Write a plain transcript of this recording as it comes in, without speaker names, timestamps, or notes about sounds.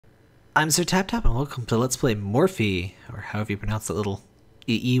I'm Sir Tap Tap, and welcome to Let's Play Morphée, or however you pronounce the little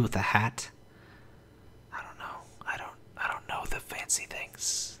EE with the hat. I don't know. I don't know the fancy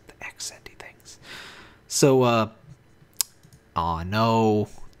things, the accenty things. So, oh no,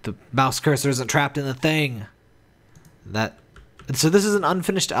 the mouse cursor isn't trapped in the thing. So this is an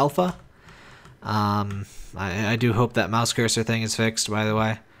unfinished alpha. I do hope that mouse cursor thing is fixed, by the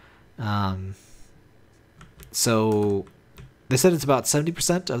way. So they said it's about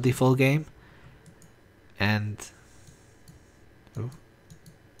 70% of the full game. And oh,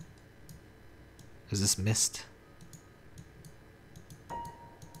 is this mist?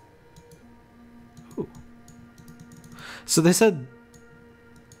 Ooh. So they said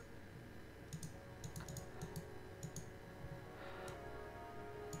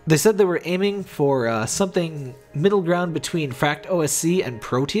they were aiming for something middle ground between Fract OSC and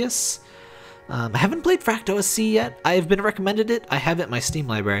Proteus. I haven't played Fract OSC yet. I have been recommended it. I have it in my Steam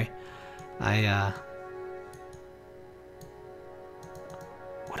library.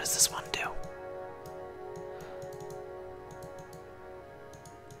 What does this one do?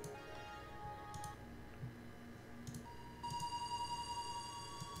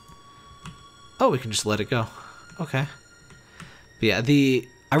 Oh, we can just let it go. Okay. But yeah,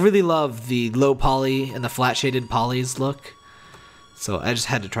 I really love the low poly and the flat shaded polys look. So I just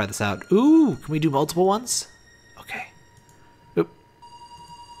had to try this out. Ooh, can we do multiple ones? Okay. Oop.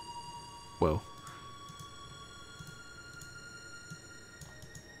 Whoa.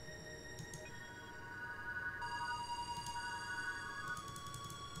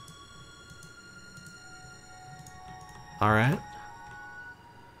 Alright.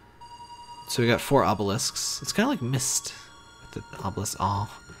 So we got 4 obelisks. It's kind of like Mist with the obelisk. Oh.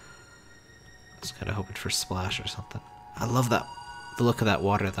 I was kind of hoping for splash or something. I love that. The look of that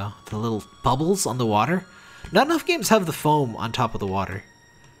water, though. The little bubbles on the water. Not enough games have the foam on top of the water.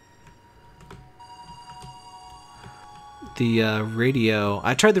 The radio.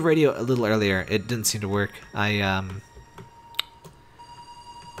 I tried the radio a little earlier. It didn't seem to work.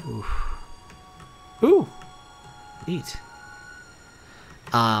 Ooh. Neat.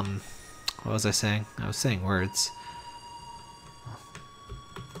 What was I saying? I was saying words.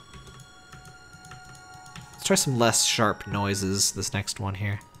 Let's try some less sharp noises, this next one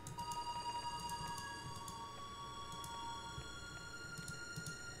here.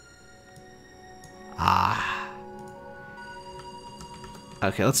 Ah.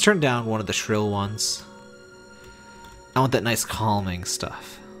 Okay, let's turn down one of the shrill ones. I want that nice calming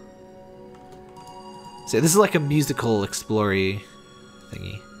stuff. See, this is like a musical explory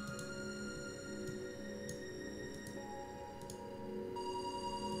thingy.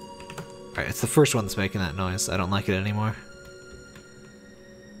 Alright, it's the first one that's making that noise. I don't like it anymore.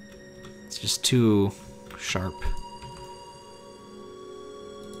 It's just too sharp.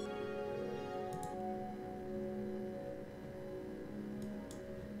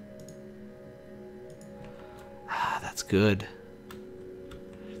 Ah, that's good.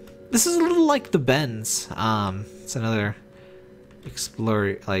 This is a little like the bends. It's another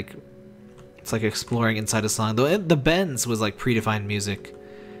explore, like, it's like exploring inside a song. The bends was like predefined music.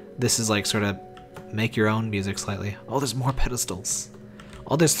 This is like sort of make your own music slightly. Oh, there's more pedestals.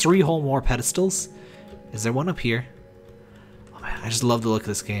 Oh, there's 3 whole more pedestals. Is there one up here? Oh man, I just love the look of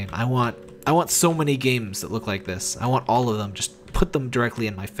this game. I want so many games that look like this. I want all of them. Just put them directly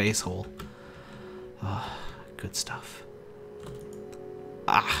in my face hole. Oh, good stuff.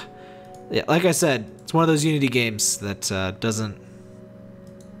 Ah, yeah. Like I said, it's one of those Unity games that doesn't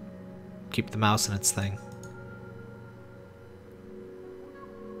keep the mouse in its thing.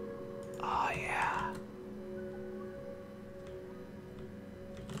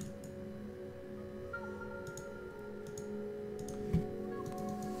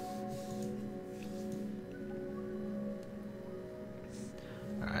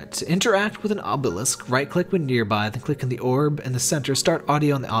 To interact with an obelisk, right-click when nearby, then click on the orb in the center, start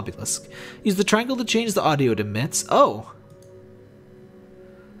audio on the obelisk. Use the triangle to change the audio it emits. Oh!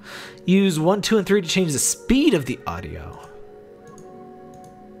 Use 1, 2, and 3 to change the speed of the audio.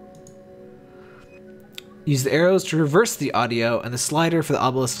 Use the arrows to reverse the audio, and the slider for the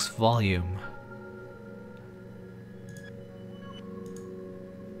obelisk's volume.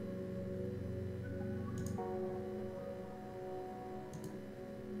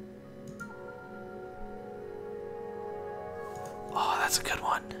 That's a good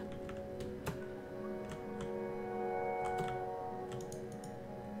one.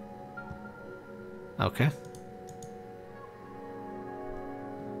 Okay.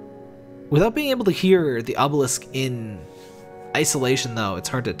 Without being able to hear the obelisk in isolation, though, it's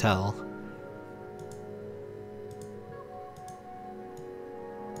hard to tell.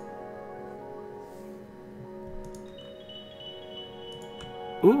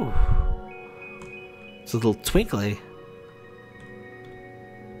 Ooh. It's a little twinkly.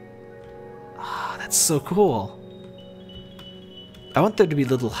 Ah, that's so cool. I want there to be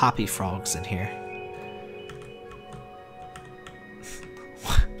little hoppy frogs in here.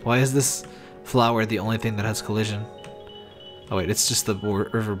 Why is this flower the only thing that has collision? Oh wait, it's just the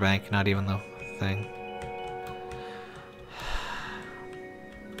riverbank, not even the thing.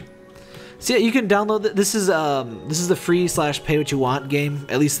 So yeah, you can download this is the free / pay what you want game.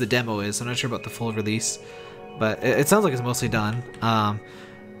 At least the demo is. I'm not sure about the full release, but it sounds like it's mostly done.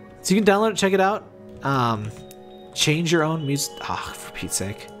 So you can download it, check it out. Change your own music. Ah, for Pete's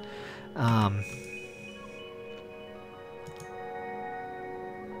sake.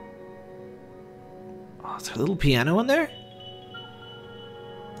 Oh, is there a little piano in there?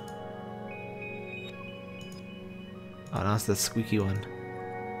 Oh no, it's the squeaky one.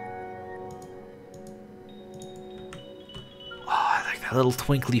 Oh, I like that little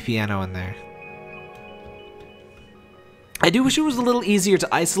twinkly piano in there. I do wish it was a little easier to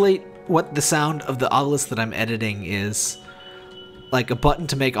isolate what the sound of the obelisk that I'm editing is. Like a button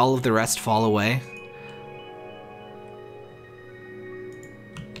to make all of the rest fall away.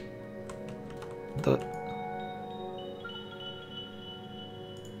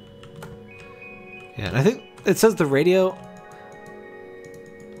 Yeah, and I think it says the radio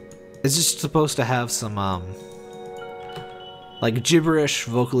is just supposed to have some like gibberish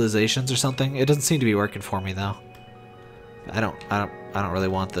vocalizations or something. It doesn't seem to be working for me though. I don't really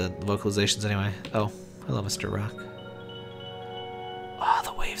want the vocalizations anyway. Oh, hello, Mr. Rock. Ah, oh,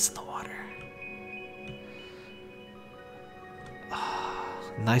 the waves in the water.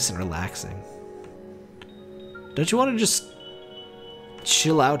 Oh, nice and relaxing. Don't you want to just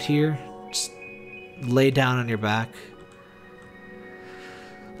chill out here? Just lay down on your back.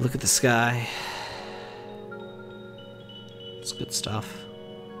 Look at the sky. It's good stuff.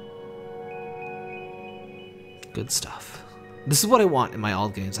 Good stuff. This is what I want in my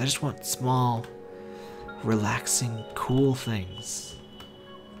alt games. I just want small, relaxing, cool things.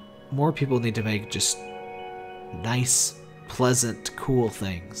 More people need to make just nice, pleasant, cool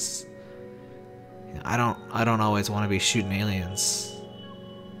things. You know, I don't always want to be shooting aliens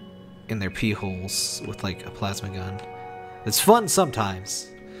in their pee holes with like a plasma gun. It's fun sometimes,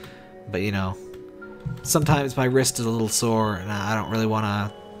 but you know, sometimes my wrist is a little sore and I don't really want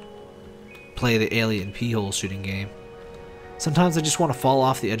to play the alien pee hole shooting game. Sometimes I just want to fall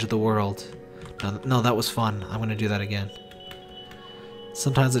off the edge of the world. No, that was fun. I'm gonna do that again.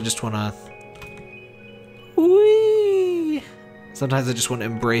 Sometimes I just want to... Whee! Sometimes I just want to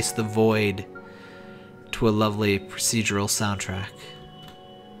embrace the void to a lovely procedural soundtrack.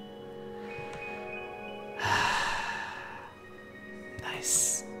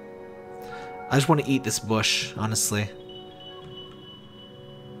 Nice. I just want to eat this bush, honestly.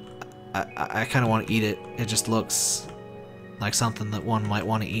 I kind of want to eat it. It just looks like something that one might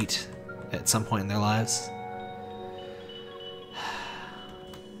want to eat at some point in their lives.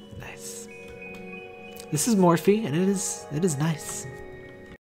 Nice. This is morphê, and it is nice.